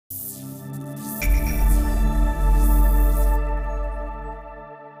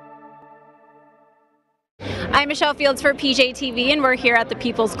I'm Michelle Fields for PJTV, and we're here at the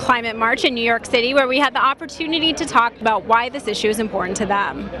People's Climate March in New York City, where we had the opportunity to talk about why this issue is important to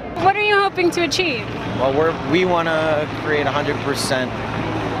them. What are you hoping to achieve? Well, we want to create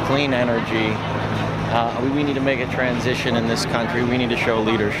 100% clean energy. We need to make a transition in this country. We need to show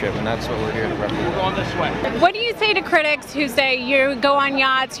leadership, and that's what we're here to represent. We're going this way. What do you say to critics who say you go on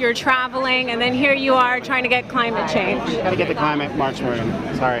yachts, you're traveling, and then here you are trying to get climate change? Got to get the climate march moving.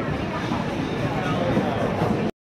 Sorry.